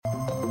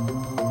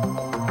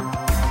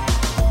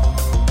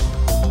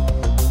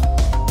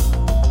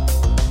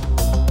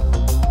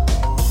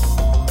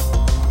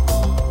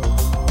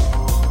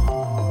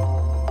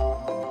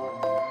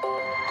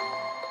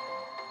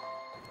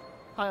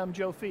I'm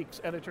Joe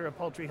Feeks, editor of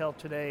Poultry Health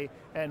Today,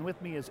 and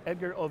with me is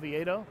Edgar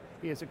Oviedo.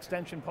 He is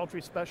Extension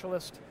Poultry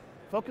Specialist,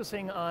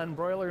 focusing on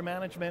broiler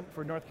management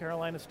for North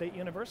Carolina State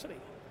University.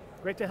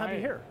 Great to have you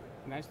here.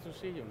 Nice to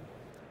see you.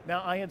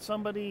 Now, I had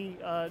somebody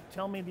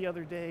tell me the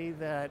other day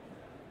that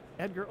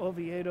Edgar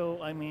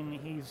Oviedo,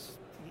 he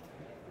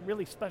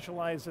really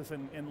specializes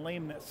in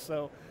lameness.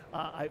 So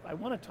I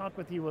want to talk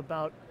with you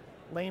about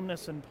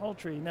lameness in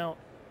poultry. Now,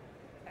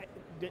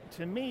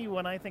 to me,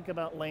 when I think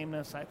about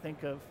lameness, I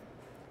think of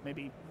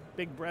maybe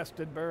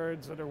big-breasted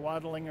birds that are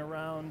waddling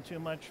around, too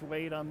much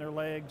weight on their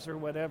legs or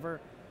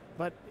whatever.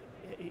 But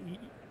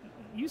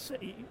you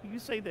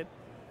say that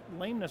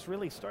lameness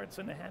really starts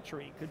in the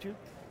hatchery. Could you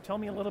tell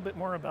me a little bit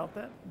more about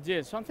that?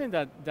 Yes, something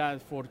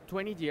that for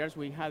 20 years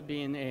we have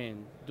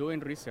been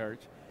doing research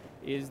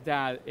is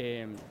that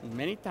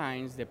many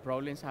times the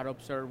problems are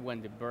observed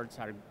when the birds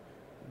are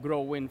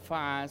growing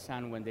fast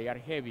and when they are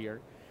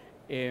heavier.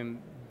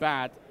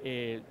 But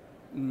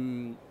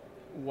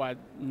what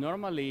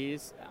normally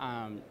is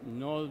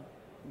not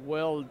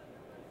well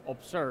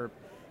observed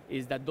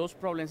is that those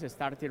problems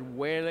started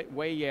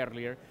way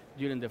earlier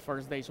during the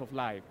first days of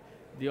life.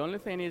 The only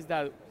thing is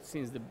that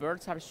since the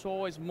birds are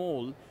so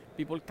small,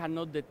 people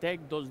cannot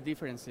detect those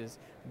differences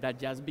that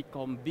just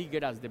become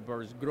bigger as the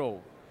birds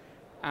grow.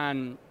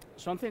 And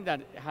something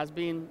that has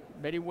been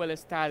very well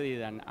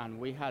studied and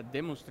we have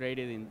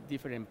demonstrated in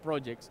different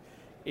projects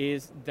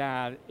is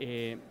that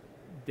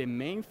the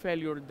main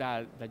failure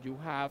that you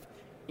have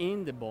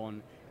in the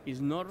bone is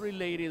not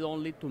related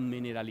only to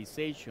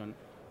mineralization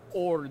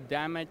or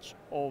damage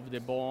of the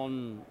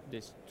bone,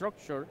 the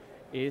structure,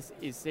 is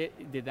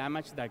the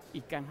damage that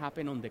it can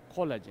happen on the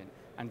collagen.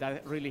 And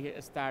that really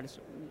starts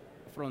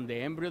from the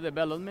embryo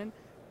development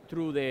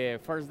through the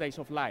first days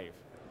of life.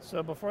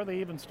 So before they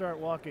even start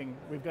walking,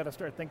 we've got to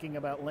start thinking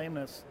about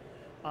lameness.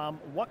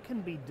 What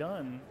can be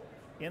done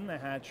in the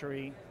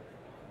hatchery,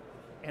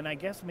 and I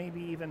guess maybe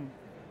even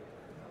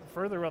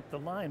further up the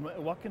line,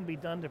 what can be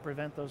done to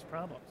prevent those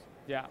problems?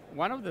 Yeah,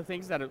 one of the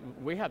things that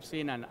we have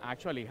seen and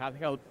actually have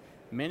helped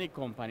many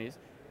companies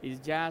is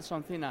just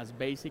something as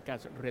basic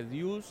as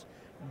reduce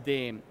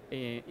the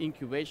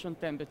incubation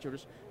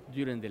temperatures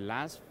during the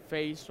last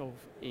phase of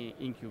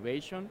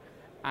incubation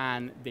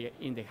and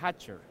in the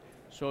hatcher.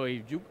 So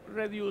if you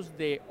reduce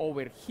the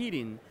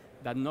overheating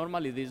that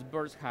normally these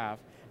birds have,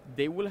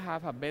 they will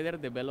have a better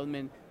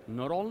development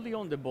not only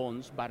on the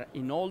bones but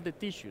in all the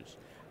tissues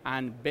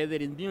and better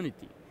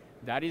immunity.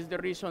 That is the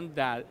reason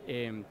that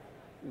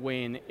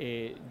when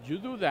you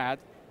do that,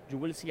 you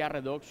will see a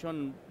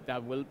reduction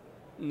that will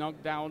knock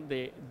down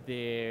the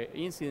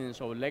incidence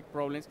of leg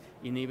problems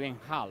in even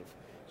half.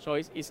 So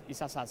it's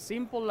as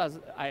simple as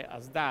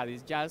that.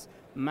 It's just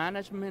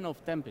management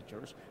of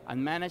temperatures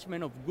and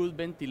management of good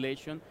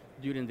ventilation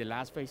during the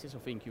last phases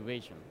of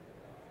incubation.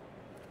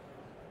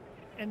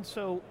 And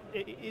so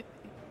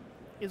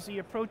is the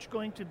approach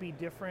going to be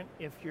different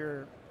if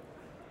you're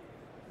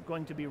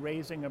going to be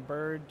raising a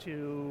bird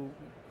to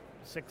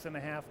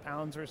 6.5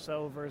 pounds or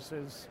so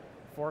versus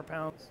 4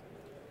 pounds?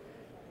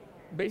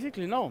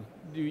 Basically, no.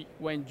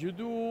 When you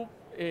do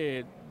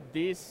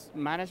these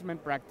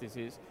management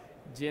practices,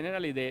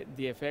 generally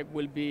the effect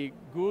will be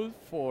good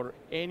for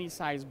any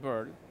size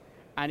bird,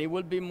 and it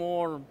will be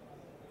more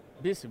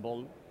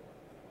visible,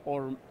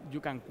 or you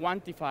can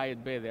quantify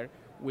it better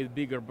with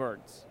bigger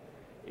birds.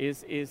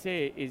 It's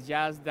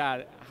just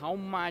that how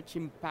much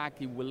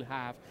impact it will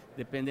have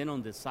depending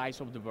on the size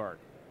of the bird.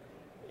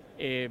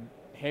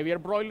 Heavier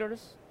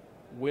broilers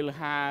will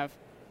have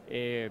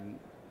a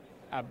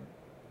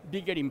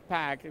bigger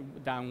impact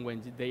than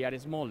when they are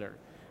smaller.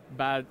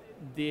 But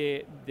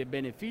the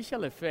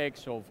beneficial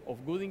effects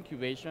of good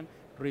incubation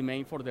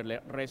remain for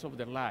the rest of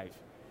their life.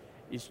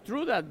 It's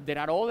true that there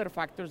are other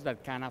factors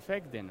that can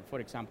affect them. For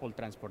example,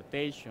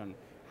 transportation,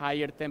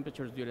 higher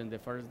temperatures during the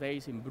first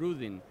days in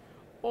brooding,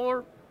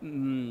 or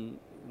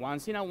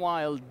once in a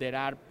while there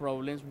are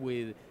problems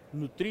with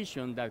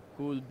nutrition that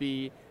could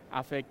be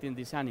affecting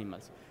these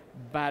animals.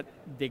 But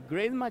the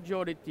great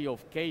majority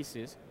of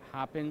cases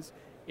happens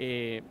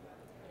in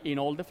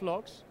all the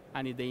flocks,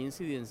 and the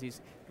incidence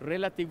is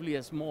relatively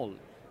small.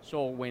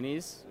 So when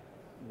it's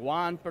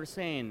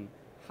 1%,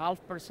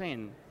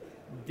 0.5%,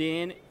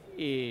 then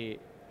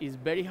it's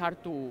very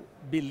hard to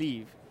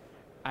believe,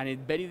 and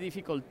it's very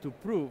difficult to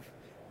prove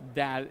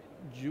that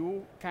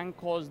you can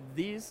cause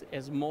this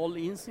small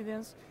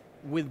incidence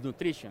with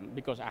nutrition,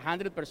 because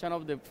 100%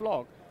 of the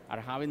flock are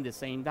having the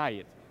same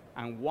diet,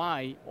 and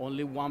why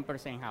only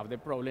 1% have the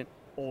problem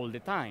all the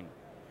time.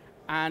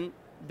 And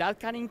that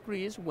can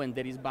increase when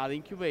there is bad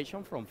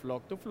incubation from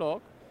flock to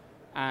flock,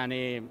 and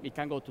it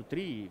can go to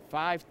 3,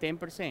 5,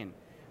 10%.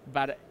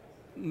 But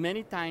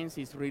many times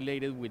it's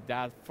related with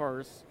that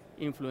first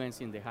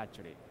influence in the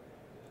hatchery.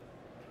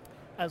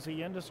 As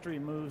the industry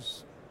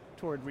moves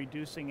toward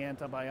reducing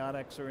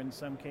antibiotics, or in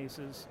some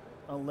cases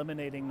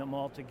eliminating them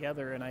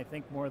altogether, and I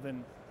think more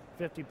than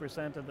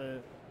 50% of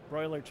the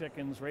broiler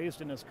chickens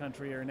raised in this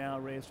country are now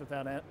raised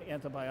without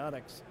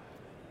antibiotics,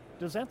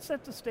 does that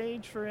set the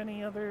stage for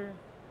any other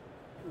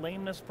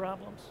lameness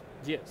problems?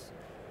 Yes.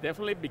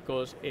 Definitely,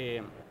 because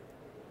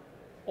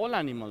all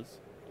animals,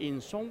 in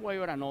some way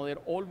or another,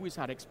 always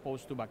are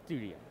exposed to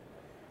bacteria.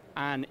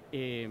 And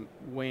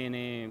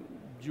when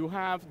you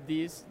have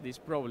these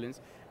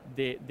problems,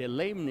 the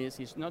lameness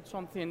is not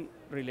something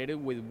related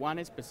with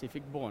one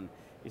specific bone.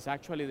 It's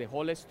actually the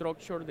whole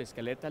structure, the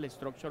skeletal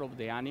structure of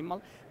the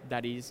animal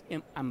that is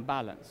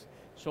unbalanced.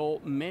 So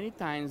many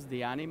times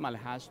the animal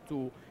has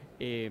to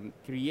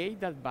create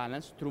that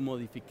balance through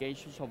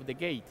modifications of the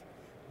gait.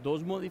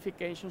 Those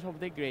modifications of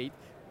the gait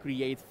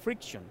create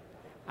friction,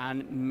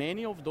 and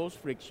many of those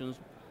frictions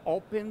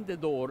open the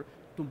door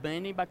to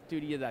many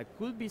bacteria that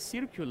could be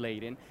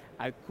circulating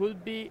and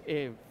could be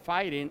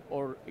fighting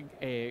or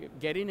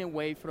getting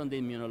away from the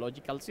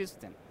immunological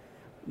system.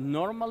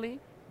 Normally,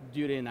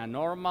 during a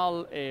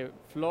normal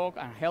flock,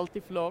 a healthy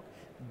flock,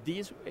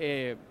 these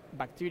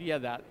bacteria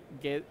that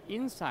get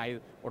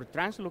inside or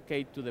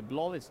translocate to the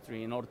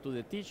bloodstream or to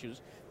the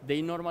tissues,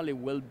 they normally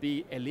will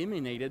be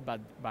eliminated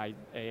by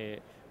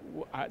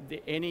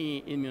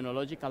any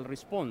immunological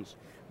response.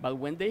 But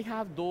when they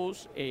have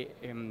those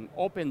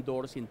open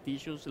doors in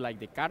tissues like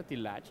the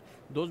cartilage,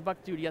 those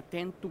bacteria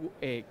tend to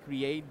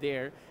create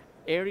their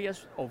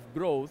areas of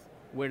growth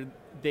where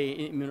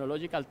the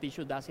immunological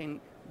tissue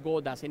doesn't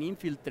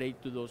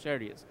infiltrate to those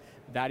areas.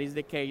 That is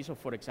the case of,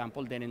 for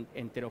example, the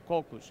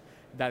Enterococcus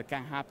that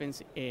can happen,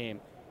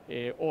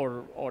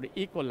 or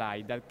E.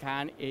 coli that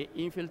can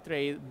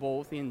infiltrate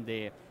both in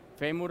the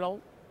femoral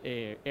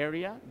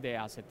area, the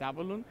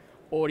acetabulum,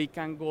 or it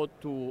can go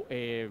to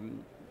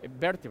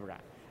vertebra.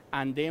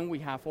 And then we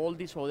have all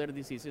these other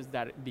diseases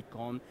that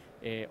become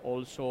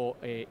also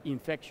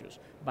infectious.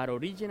 But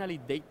originally,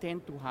 they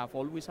tend to have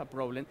always a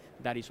problem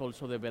that is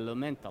also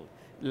developmental,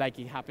 like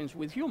it happens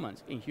with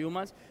humans. In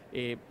humans,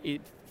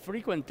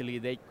 frequently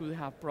they could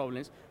have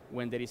problems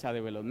when there is a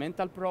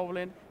developmental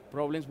problem,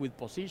 problems with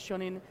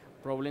positioning,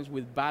 problems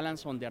with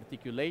balance on the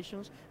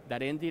articulations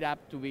that ended up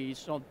to be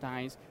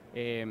sometimes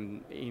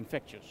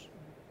infectious.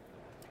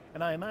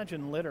 And I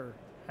imagine litter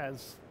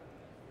has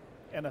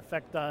an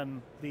effect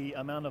on the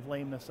amount of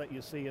lameness that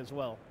you see as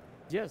well.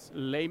 Yes,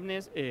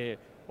 lameness,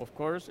 of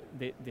course,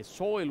 the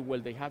soil where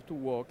they have to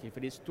walk, if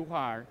it is too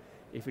hard,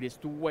 if it is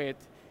too wet,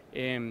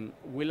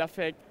 will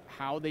affect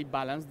how they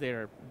balance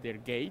their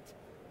gait,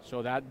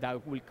 so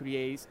that will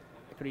create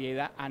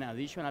an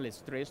additional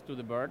stress to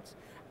the birds.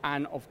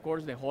 And of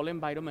course, the whole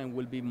environment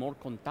will be more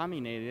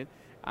contaminated,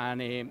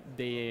 and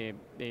the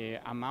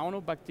amount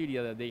of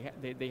bacteria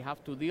that they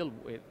have to deal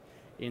with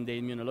in the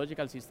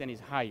immunological system is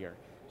higher.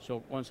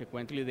 So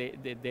consequently,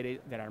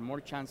 there are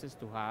more chances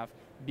to have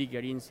bigger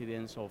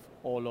incidence of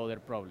all other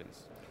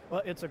problems.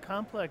 Well, it's a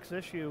complex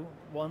issue,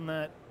 one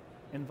that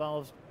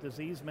involves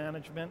disease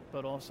management,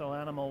 but also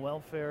animal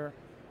welfare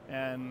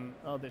and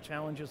the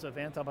challenges of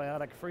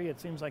antibiotic-free. It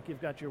seems like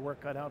you've got your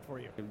work cut out for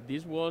you.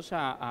 This was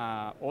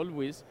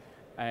always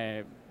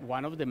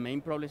one of the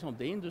main problems of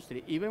the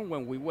industry. Even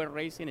when we were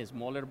raising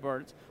smaller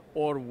birds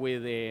or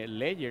with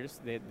layers,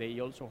 they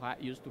also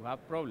used to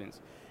have problems.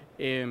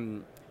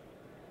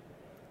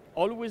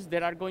 Always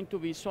there are going to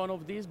be some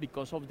of these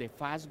because of the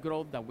fast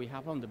growth that we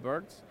have on the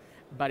birds,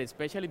 but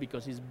especially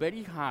because it's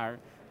very hard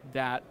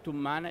to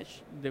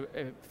manage the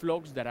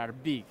flocks that are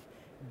big.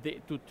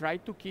 To try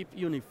to keep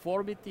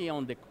uniformity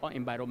on the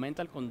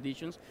environmental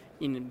conditions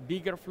in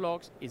bigger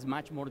flocks is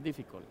much more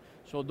difficult.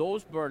 So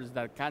those birds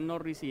that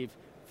cannot receive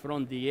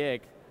from the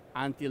egg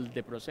until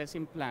the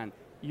processing plant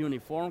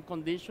uniform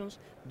conditions,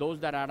 those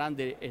that are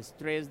under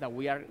stress that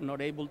we are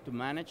not able to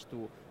manage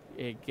to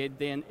get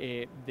them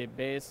the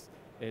best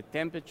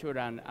temperature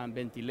and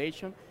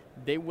ventilation,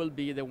 they will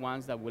be the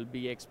ones that will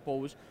be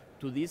exposed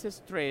to this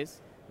stress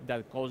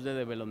that cause the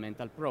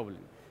developmental problem.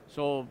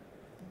 So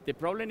the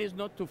problem is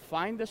not to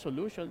find the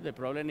solution, the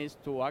problem is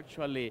to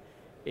actually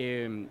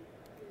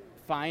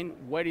find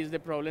where is the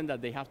problem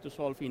that they have to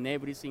solve in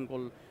every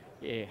single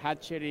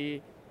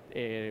hatchery,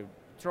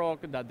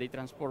 truck that they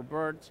transport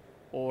birds,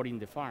 or in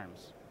the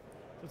farms.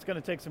 It's going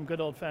to take some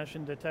good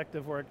old-fashioned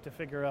detective work to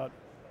figure out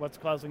what's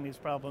causing these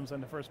problems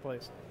in the first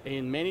place.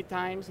 And many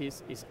times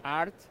it's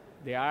art,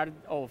 the art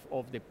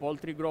of the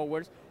poultry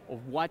growers,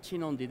 of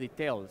watching on the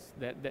details,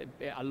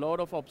 a lot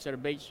of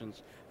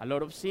observations, a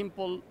lot of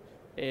simple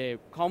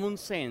common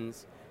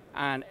sense,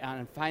 and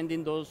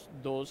finding those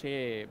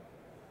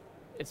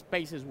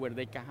spaces where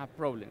they can have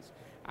problems.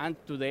 And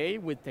today,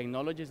 with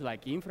technologies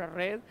like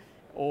infrared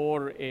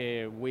or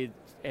with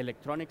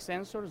electronic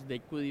sensors, they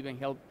could even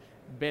help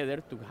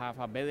better to have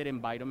a better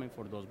environment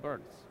for those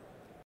birds.